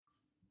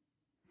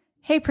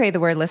Hey, Pray the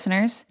Word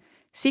listeners.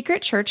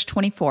 Secret Church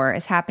 24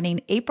 is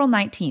happening April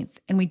 19th,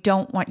 and we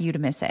don't want you to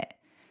miss it.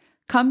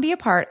 Come be a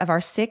part of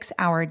our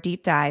 6-hour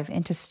deep dive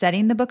into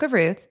studying the book of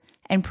Ruth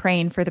and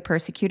praying for the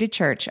persecuted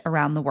church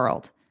around the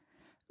world.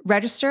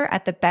 Register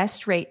at the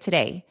best rate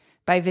today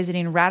by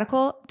visiting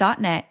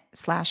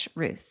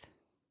radical.net/Ruth.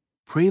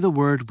 Pray the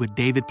Word with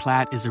David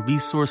Platt is a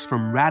resource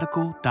from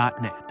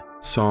radical.net.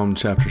 Psalm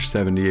chapter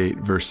 78,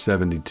 verse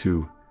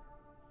 72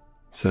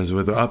 says,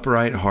 "With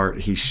upright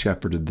heart he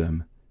shepherded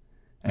them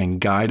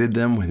and guided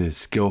them with his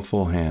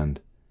skillful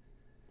hand."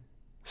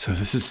 So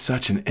this is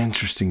such an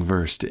interesting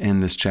verse to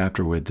end this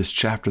chapter with, this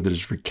chapter that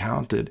has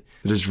recounted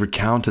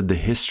the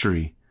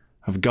history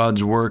of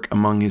God's work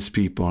among his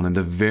people. And in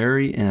the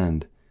very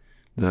end,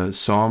 the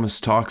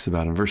psalmist talks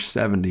about in verse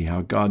 70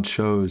 how God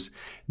chose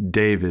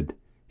David,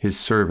 his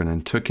servant,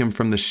 and took him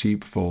from the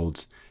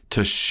sheepfolds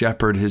to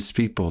shepherd his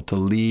people, to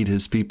lead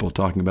his people,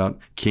 talking about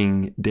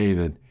King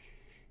David.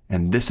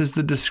 And this is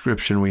the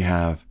description we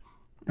have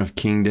of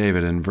King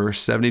David in verse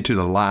 72,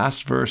 the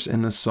last verse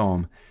in the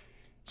psalm.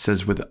 It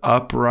says, "With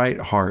upright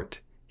heart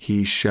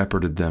he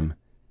shepherded them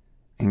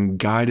and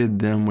guided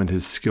them with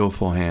his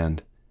skillful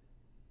hand."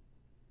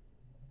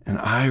 And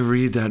I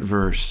read that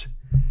verse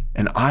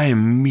and I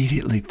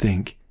immediately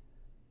think,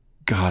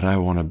 God, I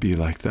want to be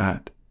like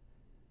that.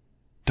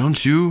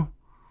 Don't you?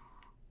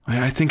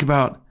 I think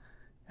about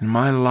in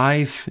my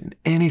life, in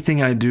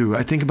anything I do,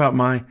 I think about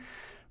my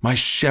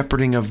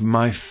shepherding of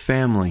my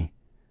family.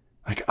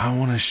 Like, I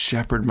want to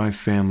shepherd my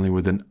family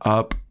with an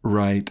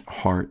upright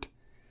heart.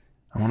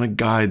 I want to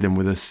guide them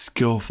with a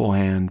skillful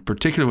hand,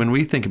 particularly when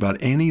we think about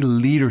any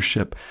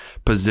leadership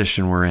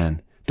position we're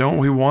in. Don't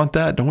we want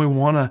that? Don't we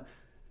want to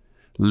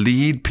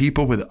lead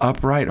people with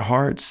upright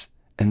hearts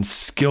and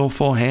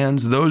skillful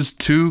hands? Those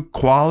two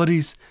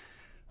qualities.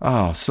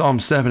 Oh,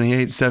 Psalm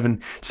 78,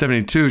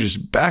 72,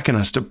 just backing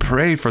us to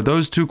pray for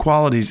those two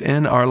qualities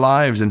in our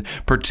lives, and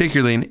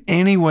particularly in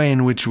any way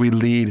in which we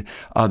lead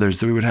others,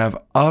 that we would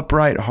have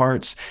upright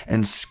hearts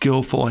and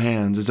skillful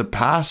hands. As a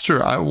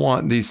pastor, I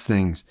want these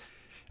things.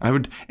 I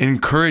would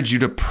encourage you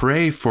to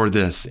pray for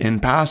this in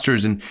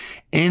pastors and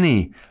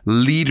any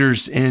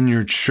leaders in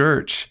your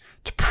church,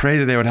 to pray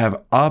that they would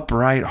have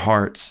upright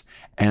hearts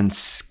and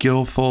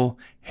skillful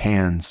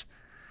hands.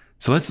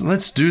 So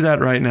let's do that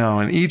right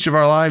now in each of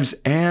our lives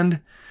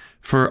and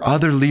for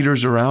other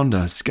leaders around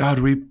us. God,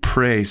 we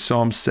pray,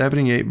 Psalm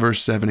 78,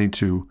 verse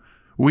 72.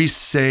 We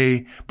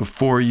say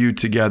before you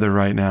together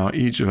right now,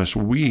 each of us,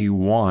 we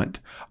want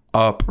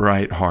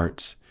upright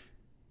hearts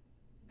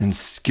and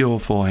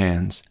skillful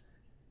hands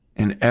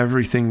in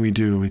everything we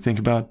do. We think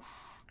about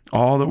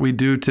all that we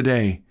do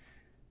today.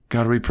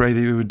 God, we pray that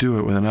you would do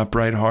it with an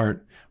upright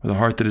heart, with a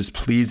heart that is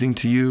pleasing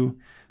to you,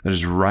 that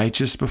is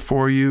righteous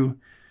before you,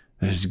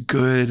 that is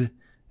good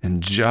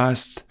and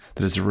just,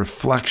 that is a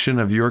reflection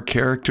of your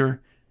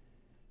character,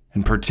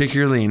 and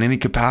particularly in any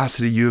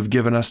capacity you have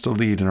given us to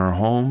lead in our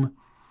home,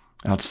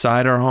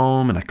 outside our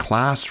home, in a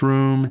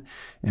classroom,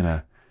 in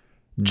a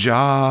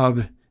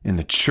job, in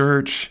the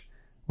church.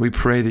 We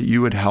pray that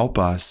you would help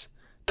us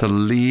to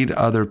lead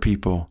other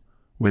people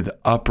with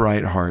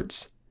upright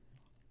hearts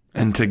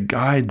and to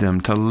guide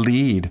them to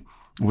lead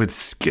with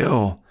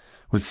skill,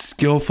 with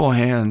skillful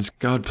hands.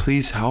 God,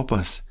 please help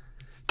us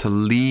to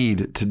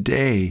lead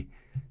today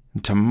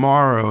and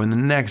tomorrow and the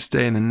next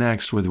day and the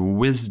next with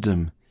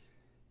wisdom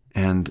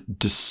and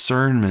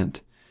discernment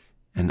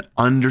and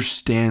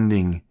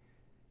understanding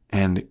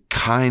and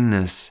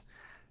kindness.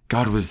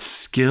 God, with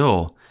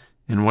skill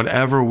in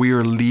whatever we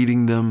are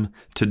leading them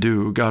to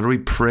do. God, we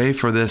pray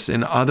for this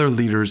in other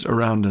leaders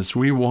around us.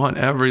 We want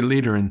every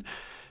leader in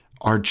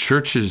our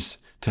churches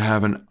to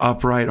have an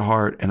upright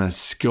heart and a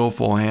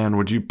skillful hand.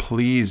 Would you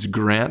please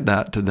grant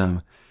that to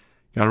them?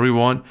 God, we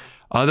want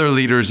other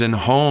leaders in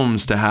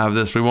homes to have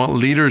this. We want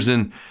leaders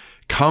in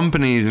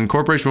companies and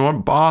corporations. We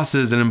want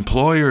bosses and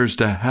employers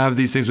to have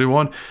these things. We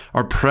want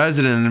our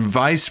president and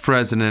vice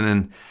president.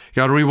 And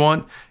God, we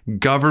want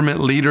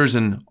government leaders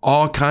in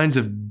all kinds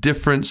of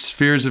different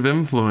spheres of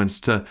influence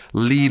to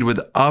lead with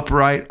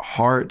upright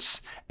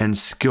hearts and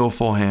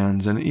skillful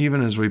hands. And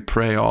even as we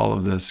pray all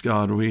of this,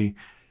 God, we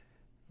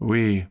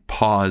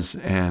pause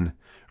and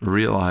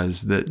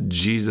realize that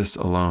Jesus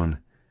alone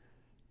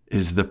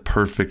is the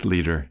perfect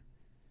leader,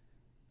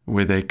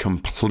 with a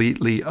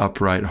completely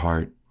upright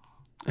heart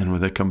and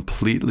with a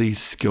completely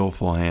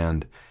skillful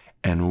hand.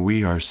 And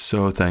we are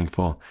so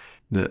thankful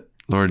that,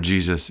 Lord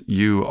Jesus,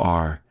 you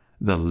are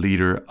the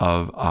leader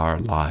of our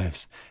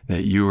lives,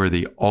 that you are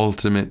the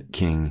ultimate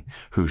King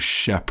who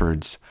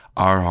shepherds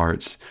our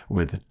hearts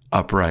with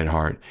upright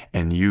heart,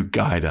 and you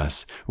guide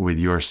us with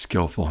your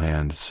skillful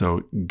hand.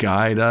 So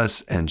guide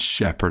us and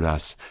shepherd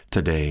us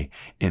today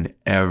in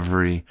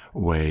every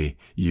way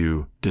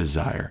you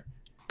desire.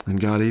 And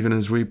God, even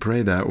as we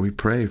pray that, we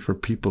pray for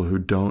people who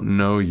don't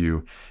know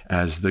you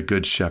as the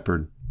Good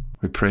Shepherd.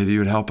 We pray that you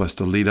would help us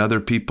to lead other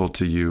people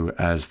to you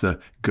as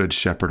the Good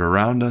Shepherd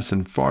around us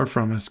and far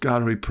from us.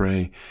 God, we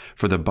pray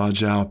for the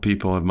Bajau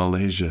people of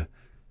Malaysia.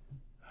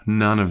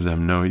 None of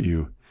them know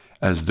you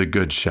as the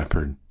Good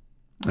Shepherd.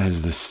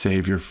 as the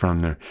Savior from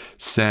their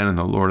sin and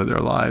the Lord of their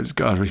lives.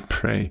 God, we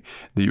pray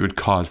that you would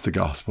cause the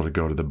gospel to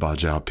go to the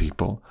Bajau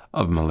people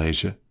of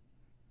Malaysia.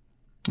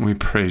 We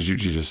praise you,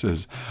 Jesus,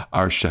 as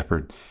our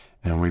shepherd,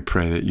 and we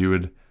pray that you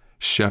would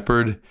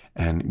shepherd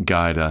and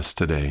guide us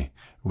today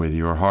with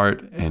your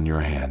heart and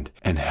your hand,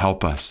 and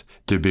help us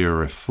to be a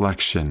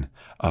reflection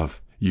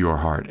of your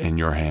heart and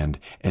your hand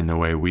in the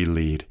way we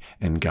lead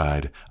and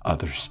guide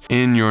others.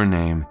 In your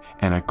name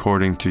and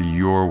according to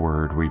your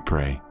word, we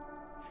pray.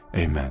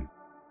 Amen.